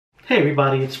Hey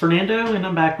everybody, it's Fernando and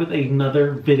I'm back with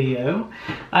another video.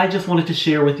 I just wanted to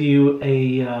share with you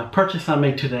a purchase I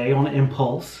made today on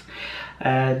impulse.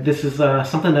 This is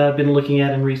something that I've been looking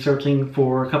at and researching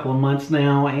for a couple of months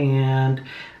now, and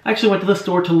I actually went to the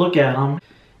store to look at them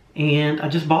and I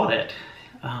just bought it.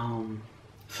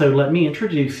 So let me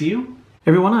introduce you.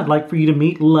 Everyone, I'd like for you to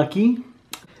meet Lucky.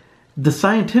 The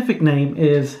scientific name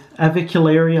is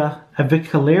Avicularia,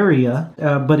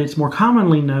 but it's more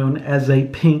commonly known as a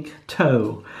pink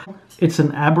toe. It's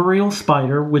an arboreal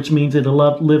spider, which means it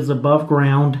lives above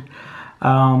ground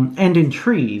and in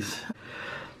trees.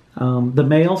 The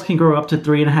males can grow up to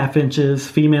 3.5 inches,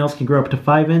 females can grow up to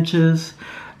 5 inches.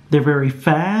 They're very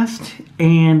fast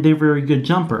and they're very good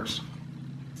jumpers.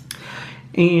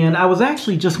 And I was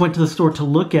actually just went to the store to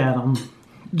look at them,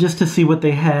 just to see what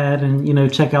they had and, you know,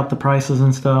 check out the prices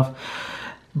and stuff.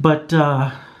 But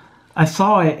I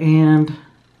saw it and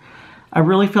I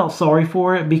really felt sorry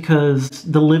for it because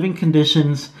the living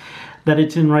conditions that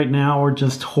it's in right now are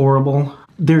just horrible.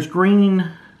 There's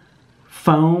green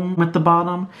foam at the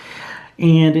bottom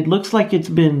and it looks like it's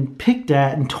been picked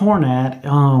at and torn at.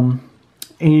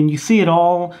 And you see it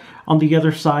all on the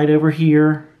other side over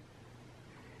here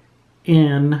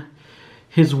in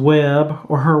his web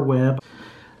or her web.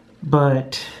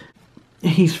 But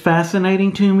he's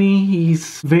fascinating to me.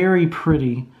 He's very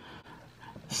pretty.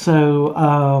 So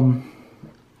I'm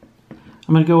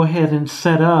going to go ahead and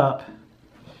set up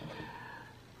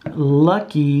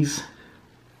Lucky's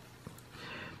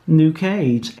new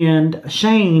cage. And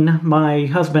Shane, my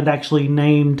husband, actually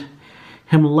named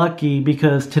him Lucky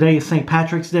because today is St.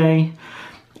 Patrick's Day.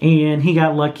 And he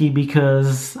got lucky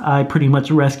because I pretty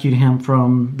much rescued him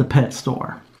from the pet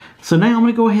store. So now I'm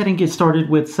going to go ahead and get started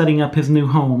with setting up his new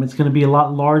home. It's going to be a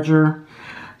lot larger,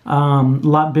 a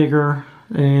lot bigger,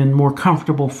 and more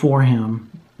comfortable for him.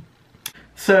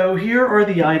 So here are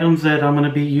the items that I'm going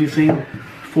to be using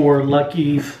for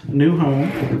Lucky's new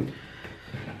home.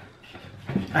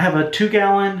 I have a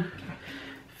 2-gallon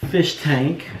fish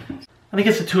tank. I think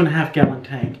it's a 2.5-gallon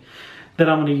tank that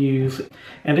I'm going to use.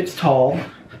 And it's tall.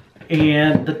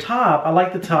 And the top, I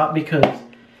like the top because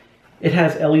it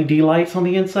has LED lights on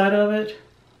the inside of it,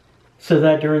 so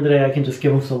that during the day I can just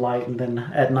give them some light and then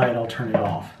at night I'll turn it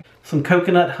off. Some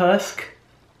coconut husk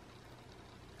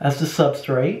as the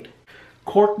substrate.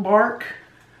 Cork bark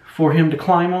for him to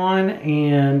climb on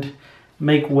and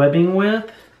make webbing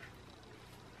with.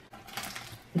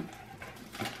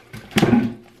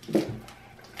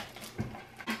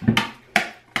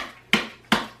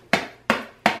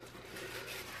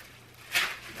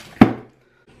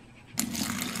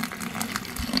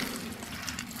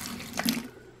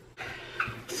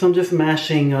 So I'm just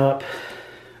mashing up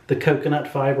the coconut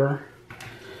fiber.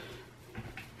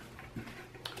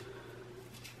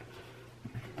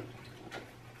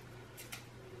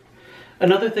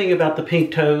 Another thing about the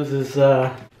pink toes is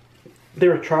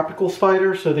they're a tropical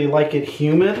spider, so they like it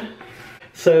humid.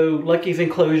 So Lucky's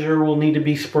enclosure will need to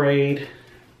be sprayed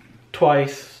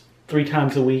twice, 3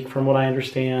 times a week from what I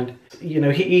understand. You know,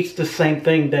 he eats the same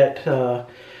thing that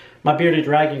my bearded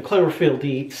dragon Cloverfield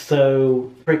eats,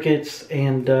 so crickets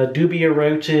and dubia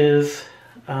roaches.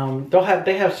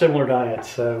 They have similar diets,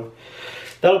 so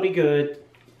that'll be good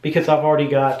because I've already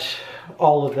got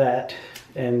all of that,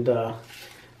 and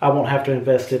I won't have to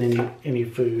invest in any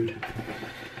food.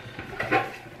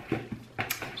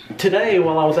 Today,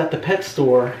 while I was at the pet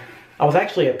store, I was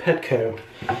actually at Petco,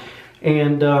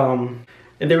 and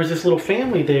there was this little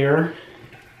family there.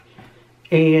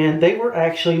 And they were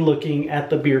actually looking at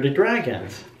the bearded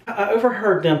dragons. I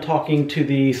overheard them talking to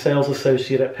the sales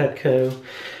associate at Petco.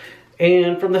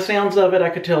 And from the sounds of it, I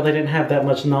could tell they didn't have that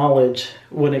much knowledge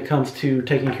when it comes to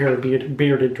taking care of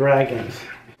bearded dragons.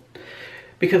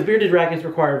 Because bearded dragons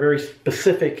require a very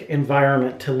specific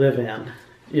environment to live in.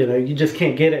 You know, you just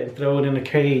can't get it and throw it in a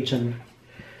cage and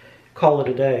call it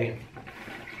a day.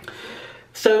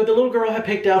 So the little girl had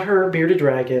picked out her bearded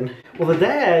dragon. Well, the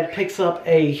dad picks up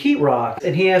a heat rock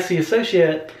and he asked the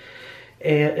associate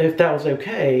if that was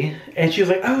okay. And she was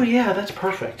like, oh yeah, that's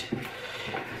perfect.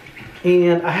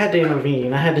 And I had to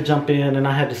intervene. I had to jump in and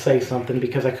I had to say something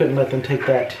because I couldn't let them take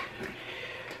that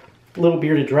little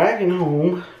bearded dragon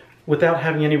home without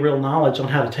having any real knowledge on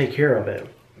how to take care of it.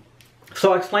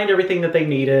 So I explained everything that they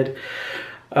needed.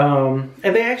 And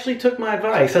they actually took my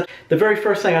advice. The very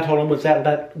first thing I told them was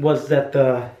that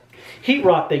the heat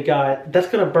rock they got, that's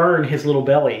going to burn his little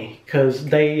belly because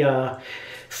they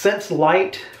sense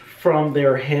light from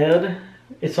their head.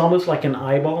 It's almost like an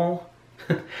eyeball.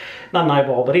 Not an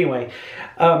eyeball, but anyway.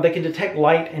 They can detect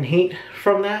light and heat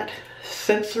from that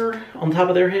sensor on top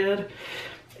of their head.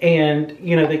 And,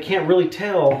 you know, they can't really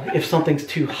tell if something's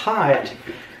too hot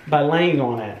by laying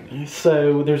on it.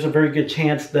 So there's a very good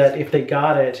chance that if they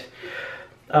got it,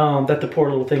 that the poor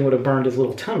little thing would have burned his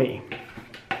little tummy.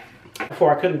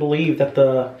 Therefore, I couldn't believe that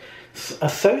the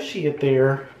associate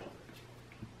there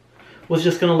was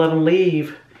just going to let him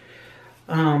leave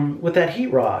with that heat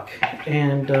rock.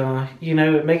 And, you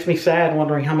know, it makes me sad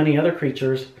wondering how many other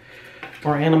creatures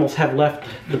or animals have left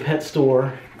the pet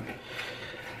store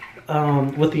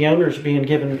with the owners being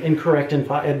given incorrect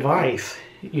advice,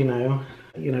 you know.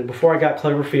 Before I got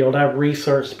Cloverfield, I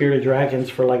researched spirited dragons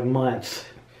for like months.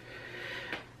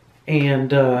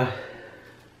 And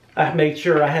I made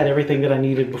sure I had everything that I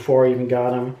needed before I even got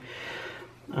them.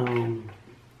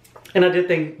 And I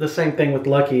did the same thing with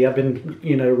Lucky. I've been,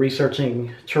 you know,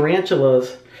 researching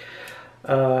tarantulas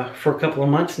for a couple of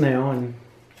months now, and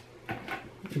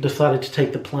decided to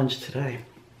take the plunge today.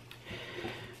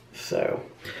 So,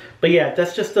 but yeah,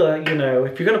 that's just you know,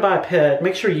 if you're going to buy a pet,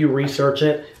 make sure you research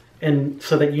it, and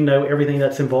so that you know everything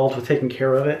that's involved with taking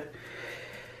care of it.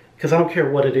 Because I don't care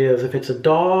what it is, if it's a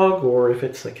dog or if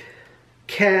it's like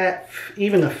cat,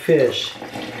 even a fish.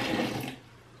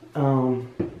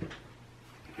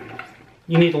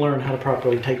 You need to learn how to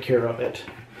properly take care of it,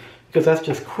 because that's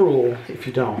just cruel if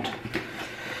you don't.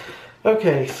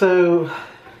 Okay, so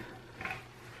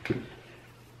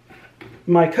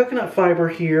my coconut fiber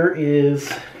here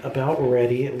is about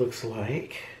ready, it looks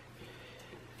like.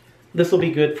 This will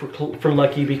be good for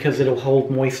Lucky because it'll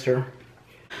hold moisture.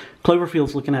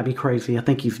 Cloverfield's looking at me crazy. I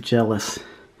think he's jealous.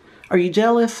 Are you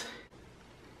jealous?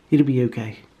 It'll be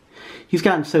okay. He's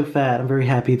gotten so fat. I'm very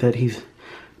happy that he's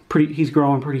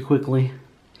growing pretty quickly.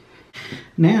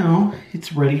 Now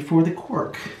it's ready for the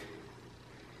cork.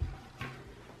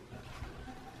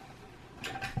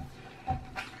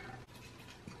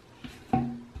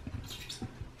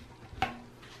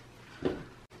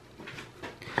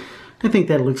 I think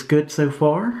that looks good so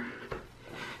far.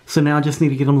 So now I just need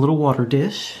to get him a little water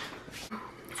dish.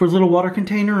 For a little water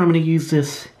container, I'm going to use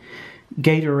this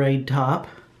Gatorade top.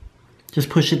 Just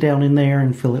push it down in there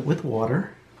and fill it with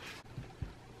water.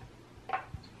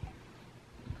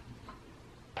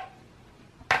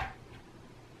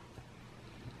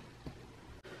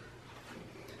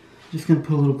 Just going to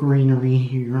put a little greenery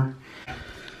here.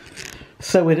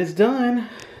 So it is done.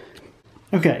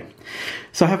 Okay,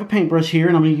 so I have a paintbrush here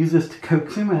and I'm going to use this to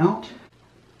coax him out.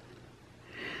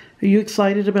 Are you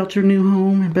excited about your new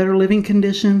home and better living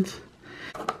conditions?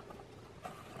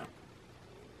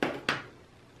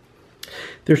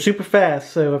 They're super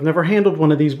fast, so I've never handled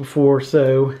one of these before,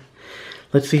 so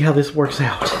let's see how this works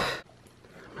out.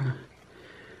 I'm going to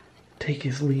take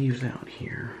his leaves out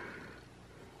here.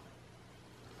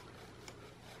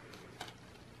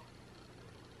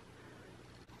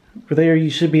 Over there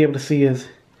you should be able to see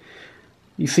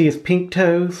his pink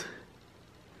toes.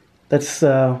 That's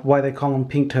why they call them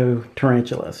pink toe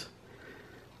tarantulas.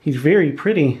 He's very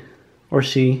pretty, or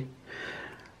she.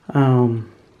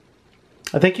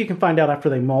 I think you can find out after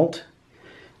they molt.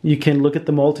 You can look at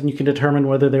the molt and you can determine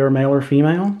whether they're male or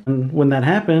female. And when that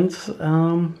happens,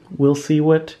 we'll see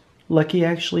what Lucky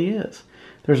actually is.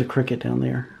 There's a cricket down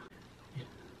there.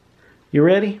 You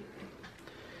ready?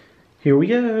 Here we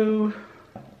go.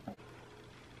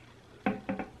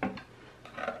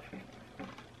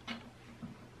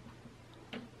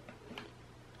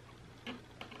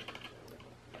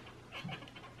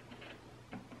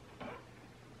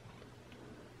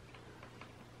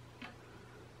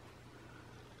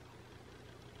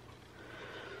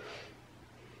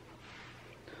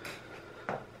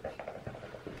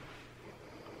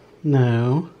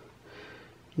 No,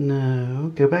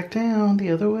 no, go back down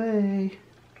the other way.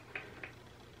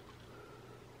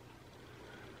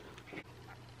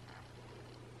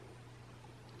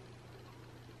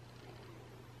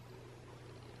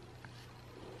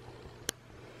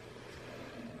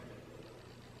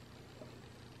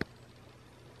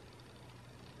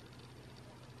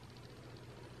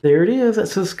 There it is. It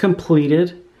says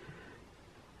completed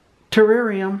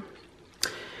terrarium.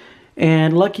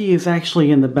 And Lucky is actually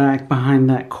in the back behind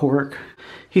that cork.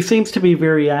 He seems to be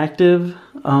very active,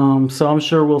 so I'm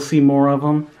sure we'll see more of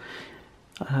him.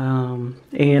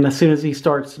 And as soon as he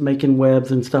starts making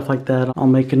webs and stuff like that, I'll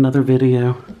make another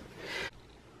video.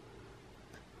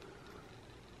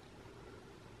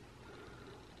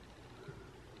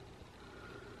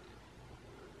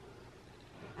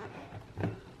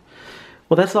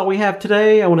 Well, that's all we have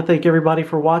today. I want to thank everybody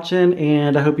for watching,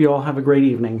 and I hope you all have a great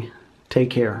evening. Take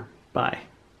care. Bye.